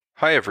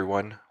Hi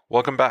everyone,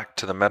 welcome back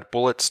to the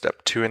MedBullet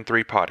Step 2 and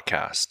 3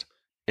 podcast.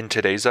 In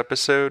today's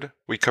episode,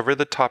 we cover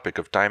the topic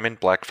of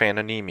Diamond-Blackfan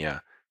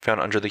anemia, found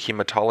under the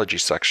hematology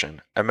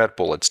section at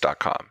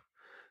medbullets.com.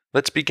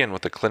 Let's begin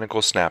with a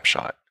clinical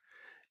snapshot.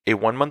 A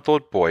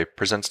 1-month-old boy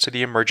presents to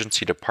the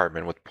emergency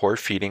department with poor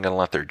feeding and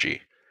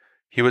lethargy.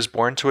 He was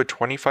born to a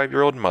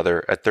 25-year-old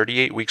mother at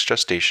 38 weeks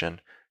gestation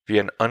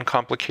via an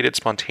uncomplicated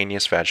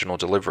spontaneous vaginal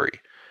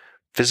delivery.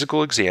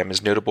 Physical exam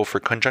is notable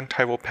for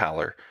conjunctival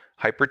pallor,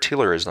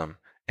 hypertelorism,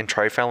 and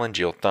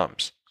triphalangeal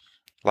thumbs.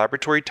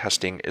 Laboratory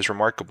testing is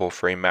remarkable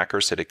for a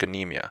macrocytic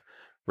anemia,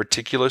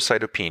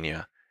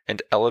 reticulocytopenia,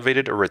 and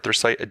elevated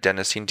erythrocyte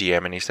adenosine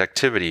deaminase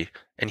activity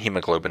and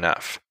hemoglobin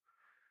F.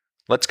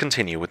 Let's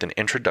continue with an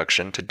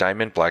introduction to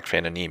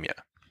Diamond-Blackfan anemia.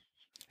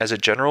 As a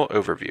general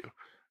overview,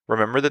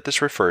 remember that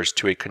this refers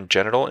to a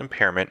congenital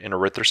impairment in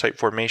erythrocyte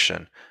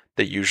formation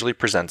that usually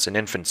presents in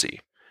infancy,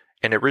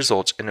 and it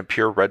results in a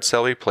pure red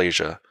cell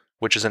aplasia,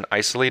 which is an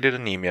isolated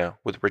anemia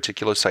with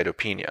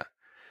reticulocytopenia.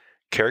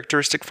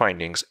 Characteristic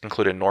findings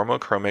include a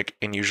normochromic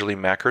and usually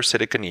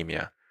macrocytic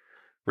anemia,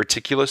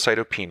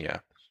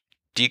 reticulocytopenia,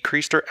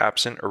 decreased or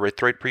absent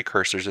erythroid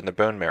precursors in the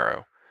bone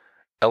marrow,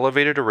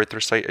 elevated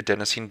erythrocyte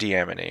adenosine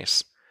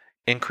deaminase,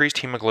 increased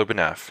hemoglobin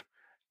F,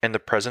 and the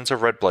presence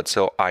of red blood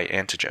cell I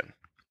antigen.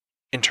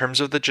 In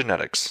terms of the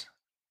genetics,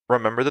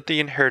 remember that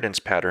the inheritance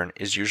pattern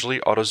is usually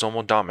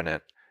autosomal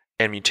dominant,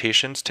 and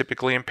mutations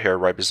typically impair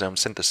ribosome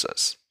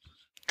synthesis.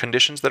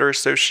 Conditions that are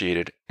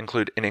associated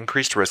include an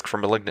increased risk for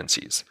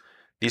malignancies.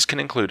 These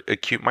can include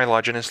acute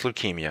myelogenous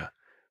leukemia,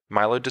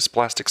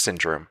 myelodysplastic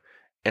syndrome,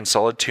 and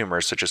solid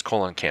tumors such as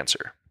colon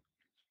cancer.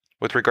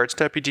 With regards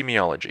to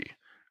epidemiology,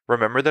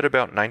 remember that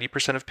about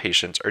 90% of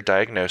patients are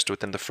diagnosed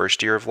within the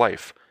first year of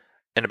life,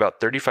 and about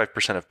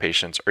 35% of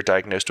patients are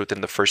diagnosed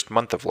within the first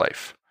month of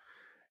life.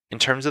 In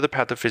terms of the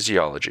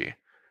pathophysiology,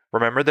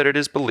 remember that it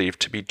is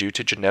believed to be due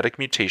to genetic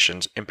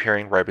mutations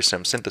impairing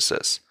ribosome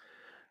synthesis.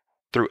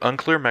 Through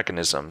unclear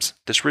mechanisms,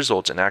 this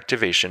results in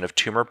activation of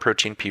tumor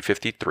protein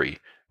p53,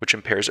 which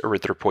impairs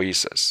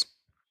erythropoiesis.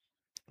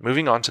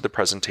 Moving on to the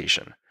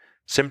presentation,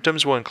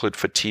 symptoms will include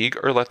fatigue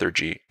or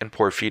lethargy and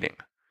poor feeding.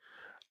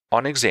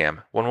 On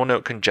exam, one will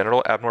note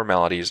congenital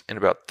abnormalities in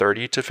about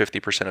 30 to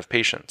 50% of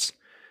patients.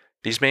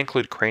 These may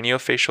include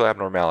craniofacial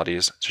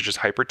abnormalities such as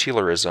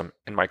hypertelorism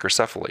and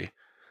microcephaly.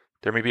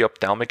 There may be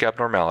ophthalmic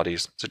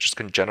abnormalities such as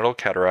congenital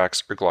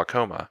cataracts or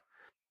glaucoma,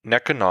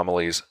 neck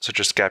anomalies such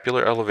as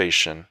scapular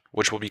elevation,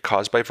 which will be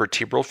caused by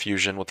vertebral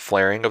fusion with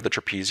flaring of the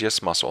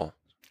trapezius muscle,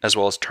 as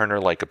well as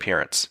Turner-like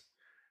appearance,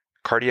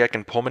 cardiac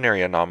and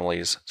pulmonary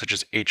anomalies such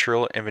as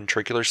atrial and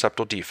ventricular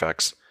septal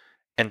defects,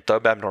 and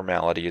thumb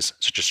abnormalities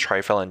such as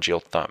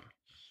triphalangeal thumb.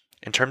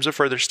 In terms of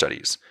further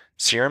studies,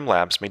 serum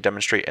labs may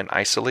demonstrate an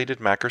isolated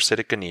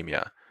macrocytic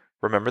anemia.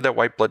 Remember that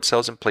white blood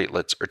cells and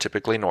platelets are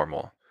typically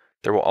normal.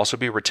 There will also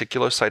be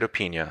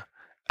reticulocytopenia,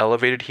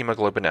 elevated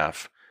hemoglobin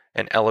F,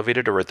 and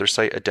elevated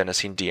erythrocyte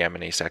adenosine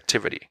deaminase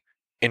activity.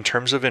 In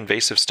terms of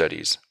invasive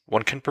studies,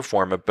 one can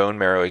perform a bone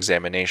marrow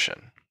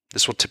examination.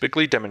 This will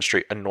typically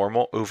demonstrate a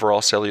normal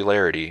overall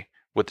cellularity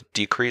with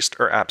decreased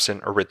or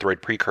absent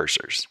erythroid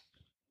precursors.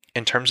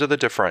 In terms of the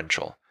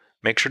differential,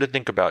 make sure to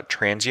think about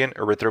transient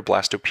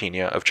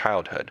erythroblastopenia of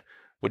childhood,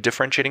 with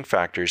differentiating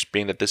factors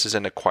being that this is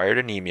an acquired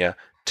anemia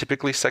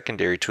typically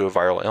secondary to a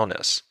viral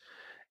illness.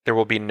 There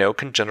will be no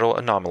congenital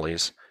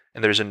anomalies,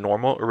 and there is a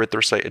normal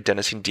erythrocyte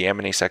adenosine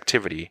deaminase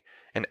activity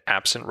and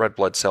absent red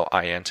blood cell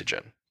I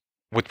antigen.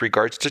 With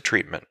regards to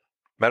treatment,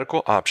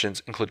 medical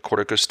options include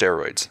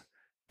corticosteroids.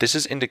 This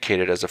is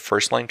indicated as a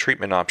first-line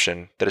treatment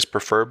option that is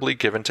preferably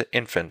given to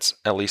infants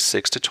at least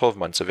 6 to 12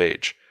 months of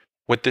age.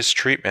 With this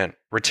treatment,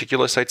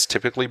 reticulocytes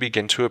typically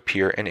begin to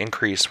appear and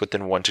increase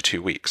within 1 to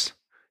 2 weeks.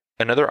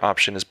 Another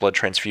option is blood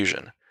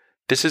transfusion.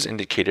 This is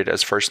indicated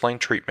as first-line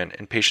treatment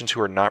in patients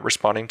who are not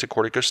responding to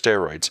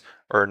corticosteroids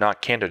or are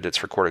not candidates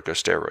for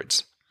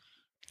corticosteroids.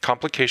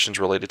 Complications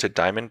related to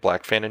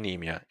Diamond-Blackfan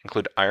anemia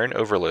include iron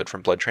overload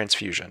from blood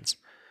transfusions,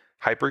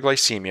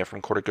 hyperglycemia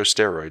from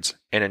corticosteroids,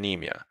 and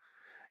anemia.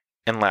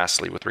 And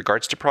lastly, with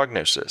regards to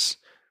prognosis,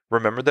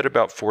 remember that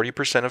about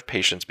 40% of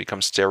patients become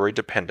steroid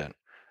dependent,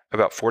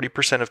 about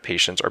 40% of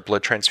patients are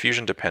blood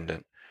transfusion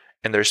dependent,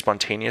 and there is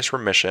spontaneous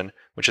remission,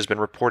 which has been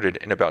reported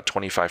in about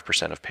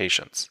 25% of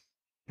patients.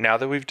 Now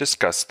that we've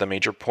discussed the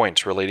major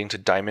points relating to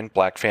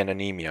Diamond-Blackfan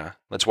anemia,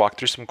 let's walk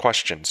through some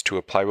questions to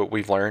apply what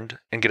we've learned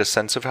and get a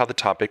sense of how the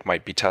topic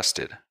might be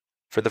tested.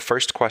 For the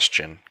first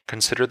question,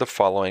 consider the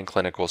following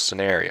clinical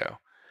scenario.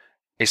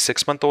 A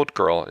 6-month-old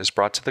girl is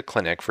brought to the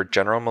clinic for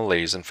general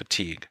malaise and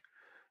fatigue.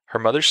 Her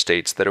mother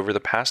states that over the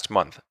past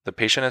month, the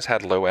patient has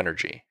had low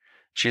energy.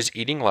 She is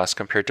eating less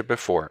compared to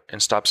before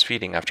and stops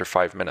feeding after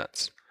 5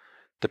 minutes.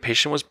 The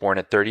patient was born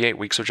at 38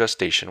 weeks of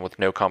gestation with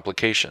no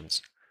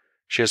complications.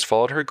 She has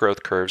followed her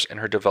growth curves and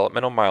her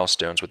developmental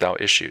milestones without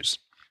issues.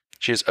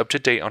 She is up to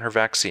date on her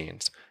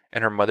vaccines,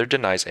 and her mother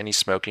denies any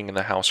smoking in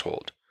the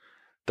household.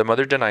 The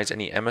mother denies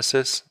any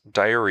emesis,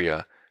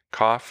 diarrhea,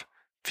 cough,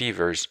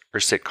 fevers, or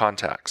sick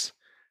contacts.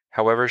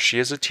 However, she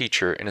is a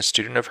teacher and a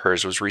student of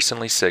hers was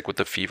recently sick with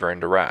a fever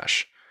and a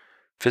rash.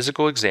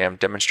 Physical exam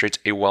demonstrates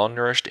a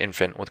well-nourished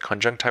infant with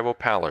conjunctival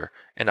pallor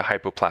and a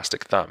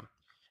hypoplastic thumb.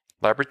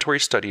 Laboratory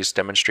studies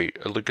demonstrate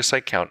a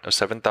leukocyte count of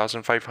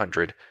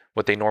 7,500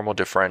 with a normal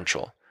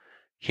differential,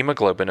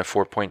 hemoglobin of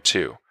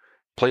 4.2,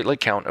 platelet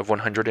count of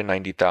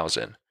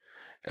 190,000,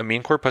 a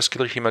mean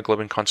corpuscular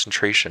hemoglobin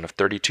concentration of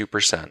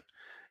 32%,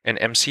 an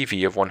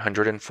MCV of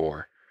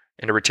 104,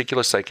 and a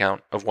reticulocyte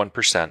count of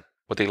 1%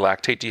 with a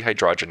lactate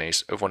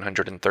dehydrogenase of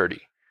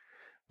 130.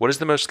 What is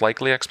the most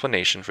likely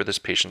explanation for this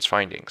patient's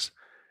findings?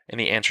 And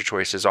the answer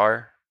choices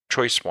are: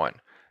 Choice 1,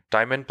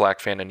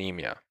 Diamond-Blackfan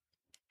anemia;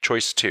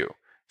 Choice 2,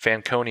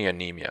 Fanconi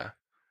anemia;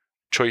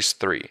 Choice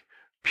 3,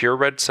 pure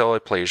red cell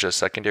aplasia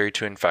secondary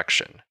to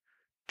infection;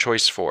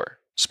 Choice 4,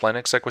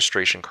 splenic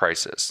sequestration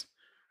crisis;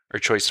 or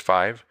Choice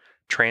 5,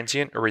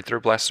 transient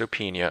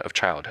erythroblastopenia of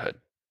childhood.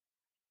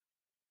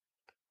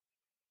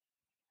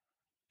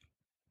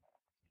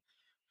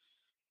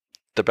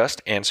 The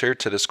best answer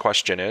to this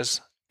question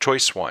is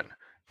Choice 1,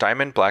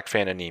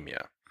 Diamond-Blackfan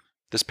anemia.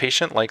 This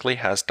patient likely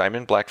has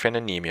Diamond-Blackfan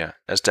anemia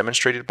as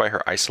demonstrated by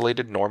her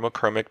isolated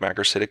normochromic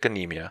macrocytic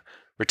anemia,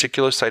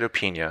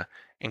 reticulocytopenia,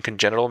 and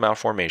congenital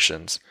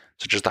malformations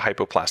such as the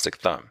hypoplastic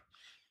thumb.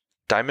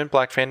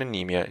 Diamond-Blackfan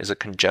anemia is a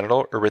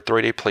congenital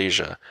erythroid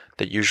aplasia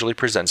that usually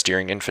presents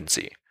during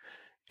infancy.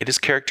 It is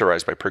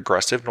characterized by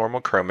progressive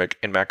normochromic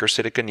and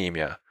macrocytic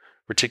anemia,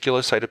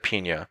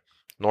 reticulocytopenia,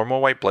 normal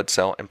white blood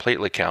cell and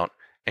platelet count,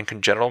 and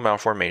congenital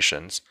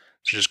malformations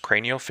such as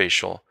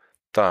craniofacial,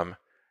 thumb,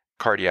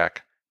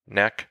 cardiac,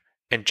 neck,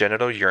 and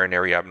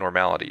genitourinary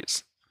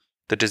abnormalities.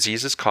 The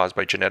disease is caused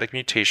by genetic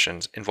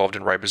mutations involved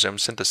in ribosome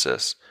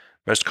synthesis,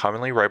 most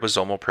commonly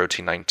ribosomal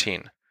protein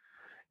 19.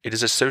 It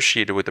is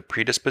associated with a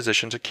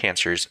predisposition to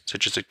cancers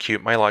such as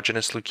acute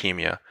myelogenous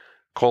leukemia,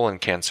 colon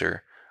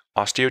cancer,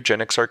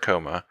 osteogenic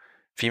sarcoma,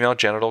 female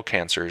genital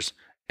cancers,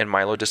 and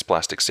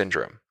myelodysplastic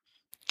syndrome.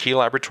 Key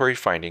laboratory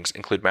findings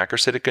include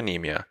macrocytic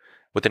anemia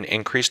with an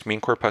increased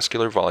mean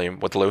corpuscular volume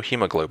with low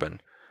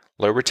hemoglobin,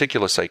 low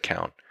reticulocyte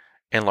count,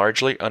 and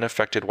largely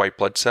unaffected white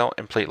blood cell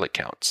and platelet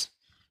counts.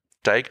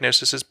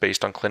 Diagnosis is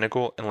based on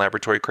clinical and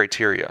laboratory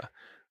criteria,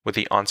 with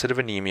the onset of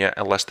anemia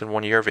at less than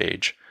 1 year of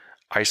age,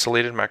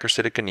 isolated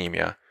macrocytic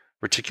anemia,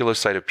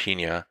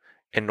 reticulocytopenia,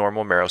 and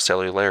normal marrow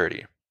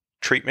cellularity.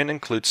 Treatment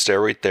includes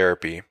steroid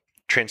therapy,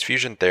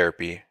 transfusion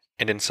therapy,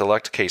 and in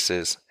select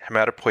cases,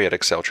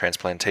 hematopoietic cell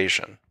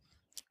transplantation.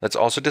 Let's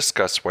also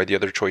discuss why the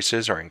other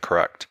choices are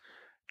incorrect.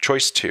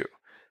 Choice 2.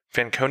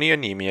 Fanconi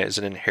anemia is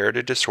an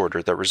inherited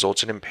disorder that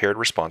results in impaired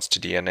response to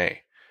DNA.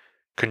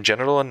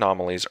 Congenital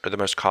anomalies are the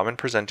most common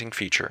presenting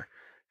feature.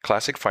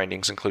 Classic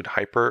findings include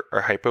hyper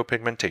or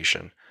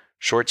hypopigmentation,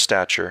 short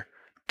stature,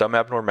 thumb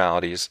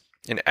abnormalities,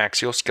 and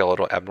axial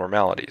skeletal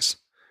abnormalities.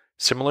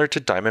 Similar to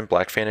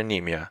Diamond-Blackfan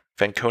anemia,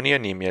 Fanconi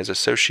anemia is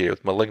associated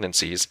with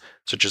malignancies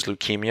such as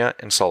leukemia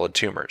and solid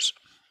tumors.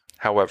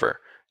 However,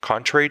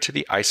 contrary to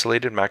the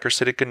isolated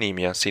macrocytic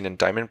anemia seen in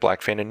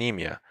Diamond-Blackfan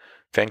anemia,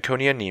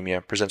 Fanconi anemia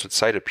presents with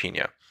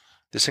cytopenia.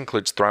 This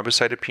includes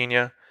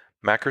thrombocytopenia,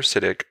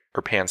 macrocytic,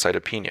 or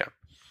pancytopenia.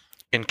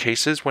 In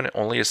cases when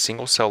only a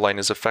single cell line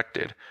is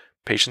affected,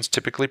 patients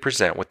typically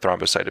present with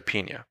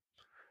thrombocytopenia.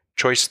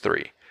 Choice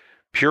 3.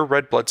 Pure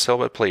red blood cell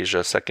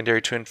aplasia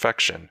secondary to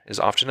infection is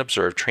often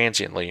observed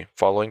transiently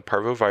following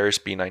parvovirus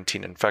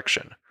B19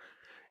 infection.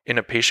 In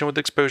a patient with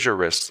exposure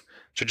risks,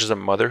 such as a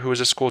mother who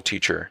is a school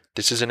teacher,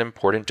 this is an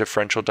important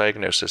differential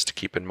diagnosis to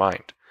keep in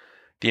mind.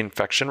 The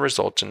infection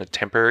results in a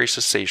temporary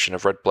cessation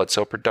of red blood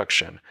cell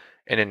production,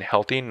 and in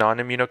healthy,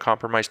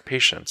 non-immunocompromised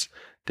patients,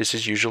 this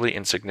is usually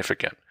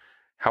insignificant.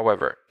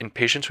 However, in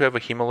patients who have a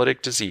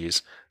hemolytic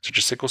disease, such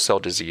as sickle cell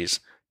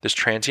disease, this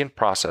transient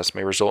process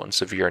may result in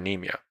severe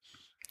anemia.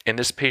 In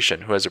this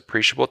patient who has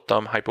appreciable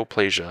thumb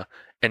hypoplasia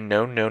and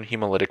no known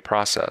hemolytic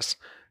process,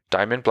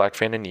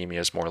 Diamond-Blackfan anemia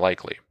is more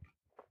likely.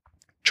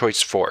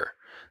 Choice 4.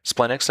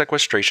 Splenic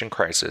sequestration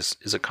crisis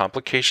is a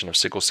complication of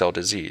sickle cell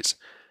disease.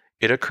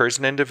 It occurs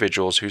in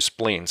individuals whose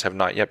spleens have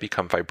not yet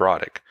become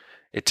fibrotic.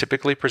 It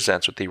typically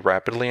presents with a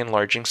rapidly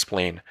enlarging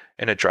spleen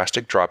and a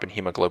drastic drop in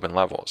hemoglobin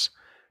levels.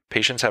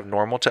 Patients have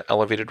normal to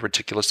elevated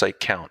reticulocyte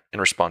count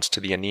in response to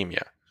the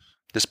anemia.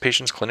 This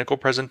patient's clinical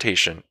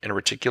presentation and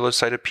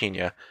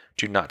reticulocytopenia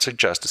do not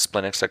suggest a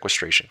splenic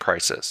sequestration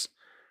crisis.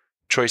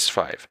 Choice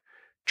 5.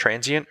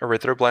 Transient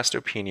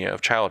erythroblastopenia of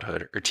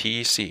childhood, or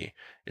TEC,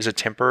 is a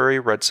temporary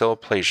red cell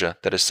aplasia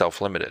that is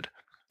self-limited.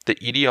 The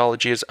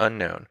etiology is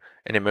unknown,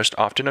 and it most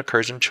often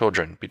occurs in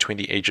children between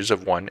the ages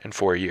of 1 and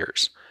 4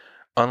 years.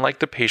 Unlike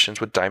the patients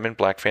with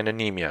Diamond-Blackfan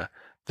anemia,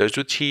 those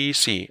with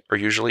TEC are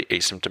usually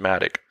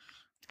asymptomatic.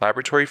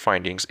 Laboratory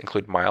findings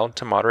include mild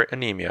to moderate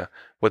anemia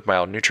with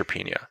mild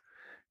neutropenia.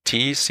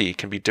 TEC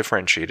can be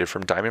differentiated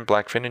from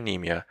Diamond-Blackfan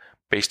anemia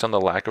based on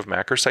the lack of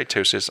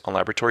macrocytosis on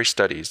laboratory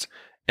studies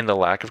and the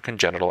lack of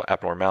congenital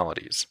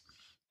abnormalities.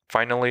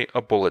 Finally,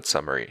 a bullet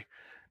summary.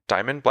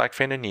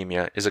 Diamond-Blackfan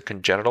anemia is a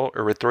congenital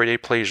erythroid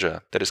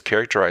aplasia that is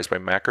characterized by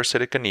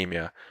macrocytic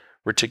anemia,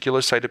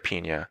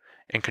 reticulocytopenia,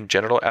 and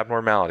congenital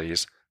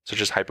abnormalities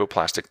such as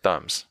hypoplastic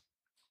thumbs.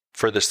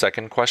 For the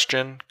second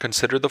question,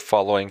 consider the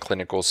following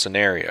clinical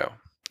scenario.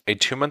 A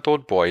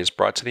 2-month-old boy is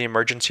brought to the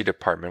emergency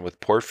department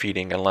with poor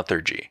feeding and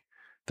lethargy.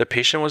 The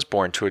patient was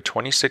born to a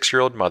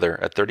 26-year-old mother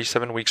at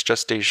 37 weeks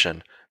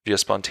gestation via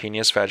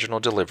spontaneous vaginal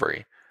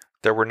delivery.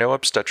 There were no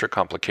obstetric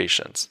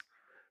complications.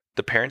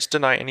 The parents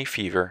deny any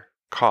fever,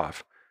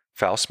 cough,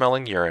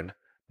 foul-smelling urine,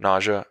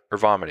 nausea, or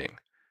vomiting.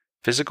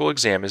 Physical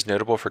exam is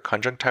notable for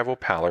conjunctival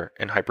pallor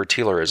and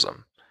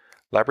hypertelorism.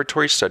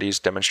 Laboratory studies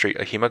demonstrate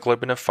a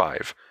hemoglobin of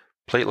 5,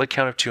 platelet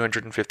count of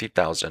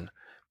 250,000,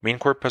 mean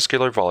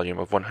corpuscular volume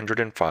of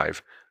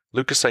 105,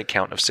 leukocyte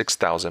count of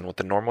 6,000 with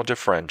a normal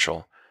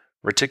differential,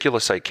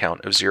 reticulocyte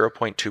count of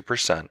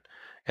 0.2%,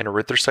 and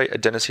erythrocyte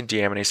adenosine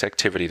deaminase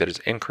activity that is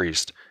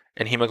increased,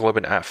 and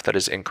hemoglobin F that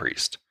is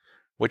increased.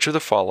 Which of the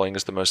following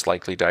is the most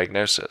likely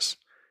diagnosis?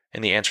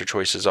 And the answer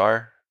choices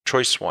are: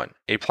 Choice 1,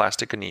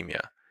 aplastic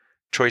anemia.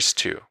 Choice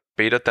 2,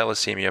 beta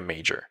thalassemia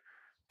major.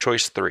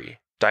 Choice 3,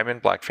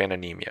 Diamond-Blackfan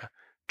anemia.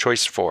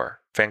 Choice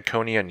 4,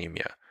 Fanconi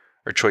anemia.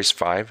 Or Choice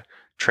 5,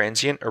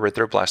 transient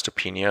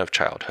erythroblastopenia of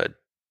childhood.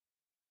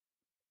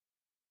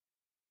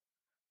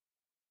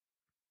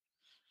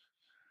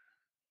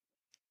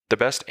 The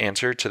best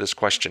answer to this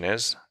question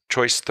is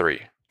Choice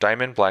 3,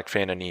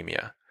 Diamond-Blackfan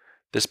anemia.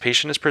 This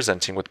patient is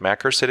presenting with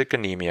macrocytic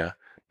anemia,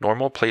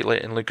 normal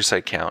platelet and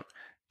leukocyte count,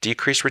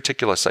 decreased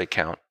reticulocyte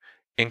count,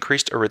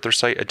 increased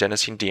erythrocyte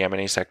adenosine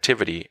deaminase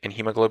activity in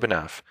hemoglobin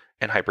F,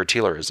 and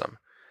hypertelorism.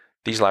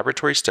 These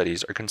laboratory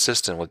studies are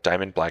consistent with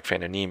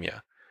Diamond-Blackfan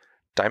anemia.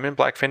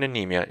 Diamond-Blackfan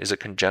anemia is a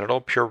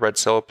congenital pure red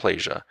cell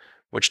aplasia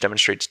which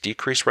demonstrates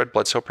decreased red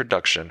blood cell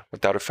production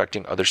without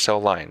affecting other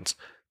cell lines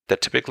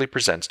that typically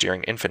presents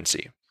during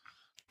infancy.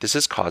 This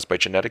is caused by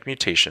genetic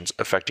mutations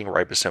affecting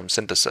ribosome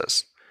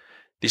synthesis.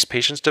 These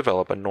patients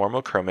develop a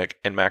normochromic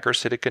and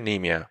macrocytic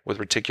anemia with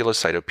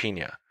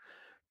reticulocytopenia.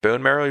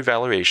 Bone marrow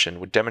evaluation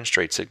would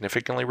demonstrate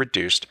significantly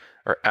reduced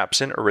or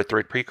absent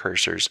erythroid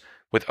precursors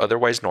with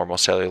otherwise normal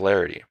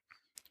cellularity.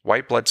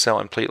 White blood cell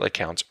and platelet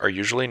counts are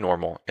usually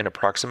normal, and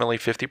approximately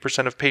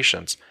 50% of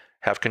patients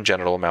have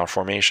congenital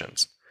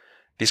malformations.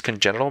 These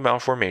congenital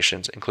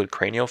malformations include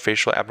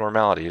craniofacial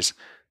abnormalities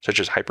such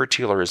as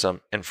hypertelorism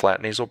and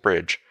flat nasal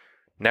bridge,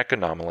 neck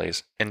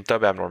anomalies, and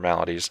thumb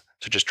abnormalities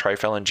such as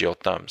triphalangeal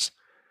thumbs.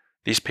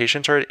 These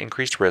patients are at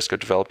increased risk of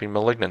developing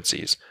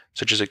malignancies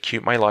such as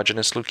acute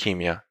myelogenous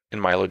leukemia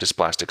and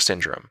myelodysplastic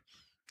syndrome.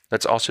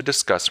 Let's also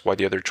discuss why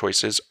the other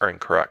choices are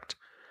incorrect.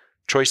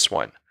 Choice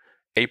 1.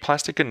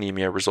 Aplastic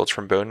anemia results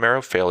from bone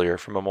marrow failure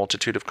from a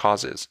multitude of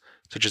causes,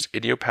 such as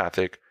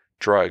idiopathic,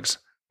 drugs,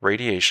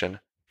 radiation,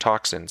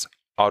 toxins,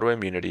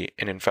 autoimmunity,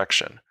 and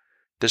infection.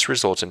 This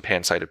results in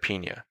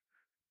pancytopenia.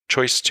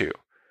 Choice 2.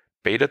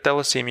 Beta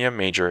thalassemia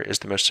major is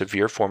the most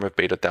severe form of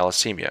beta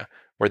thalassemia,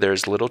 where there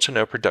is little to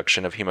no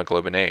production of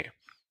hemoglobin A.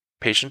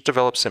 Patients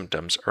develop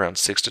symptoms around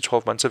 6 to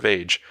 12 months of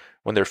age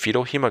when their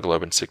fetal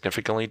hemoglobin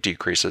significantly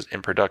decreases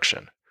in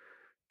production.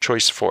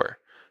 Choice 4.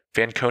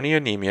 Fanconi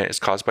anemia is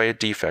caused by a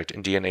defect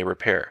in DNA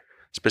repair,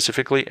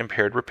 specifically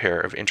impaired repair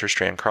of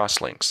interstrand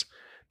crosslinks.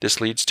 This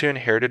leads to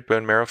inherited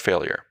bone marrow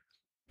failure.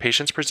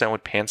 Patients present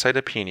with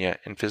pancytopenia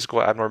and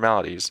physical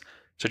abnormalities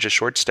such as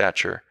short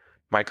stature,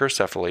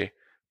 microcephaly,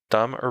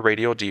 thumb or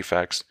radial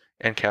defects,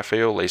 and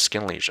cafe au lait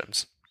skin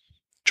lesions.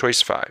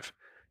 Choice 5.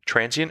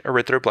 Transient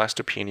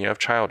erythroblastopenia of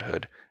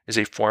childhood is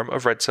a form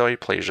of red cell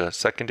aplasia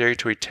secondary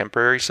to a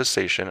temporary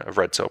cessation of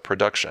red cell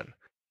production.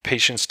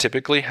 Patients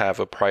typically have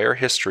a prior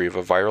history of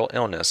a viral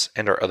illness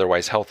and are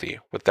otherwise healthy,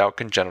 without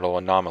congenital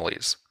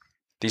anomalies.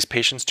 These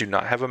patients do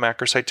not have a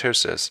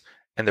macrocytosis,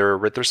 and their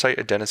erythrocyte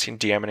adenosine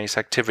deaminase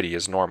activity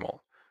is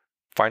normal.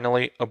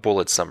 Finally, a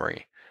bullet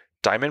summary.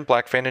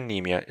 Diamond-Blackfan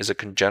anemia is a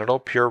congenital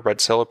pure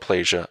red cell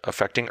aplasia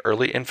affecting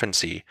early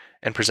infancy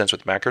and presents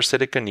with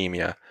macrocytic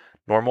anemia,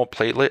 normal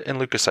platelet and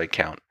leukocyte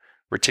count,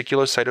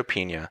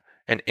 reticulocytopenia,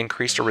 and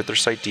increased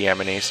erythrocyte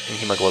deaminase and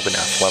hemoglobin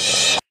F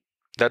level.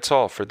 That's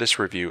all for this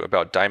review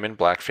about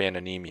Diamond-Blackfan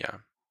anemia.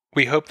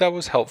 We hope that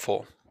was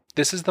helpful.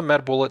 This is the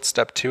MedBullets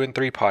Step 2 and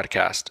 3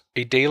 podcast,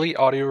 a daily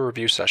audio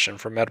review session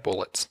for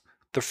MedBullets,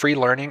 the free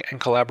learning and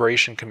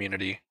collaboration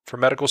community for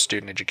medical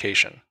student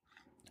education.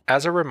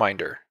 As a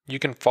reminder, you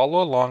can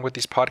follow along with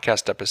these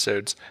podcast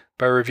episodes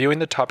by reviewing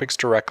the topics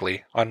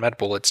directly on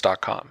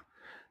medbullets.com.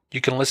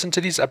 You can listen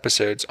to these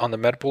episodes on the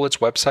MedBullets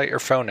website or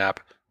phone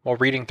app while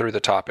reading through the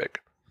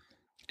topic.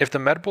 If the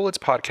MedBullets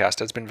podcast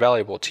has been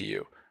valuable to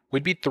you,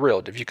 we'd be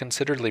thrilled if you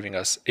considered leaving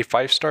us a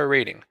 5-star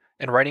rating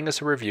and writing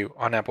us a review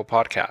on Apple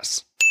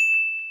Podcasts.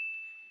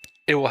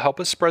 It will help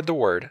us spread the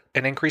word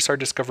and increase our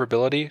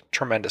discoverability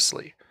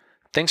tremendously.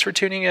 Thanks for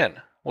tuning in.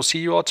 We'll see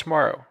you all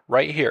tomorrow,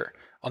 right here,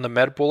 on the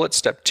MedBullets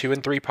Step 2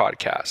 and 3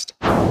 podcast.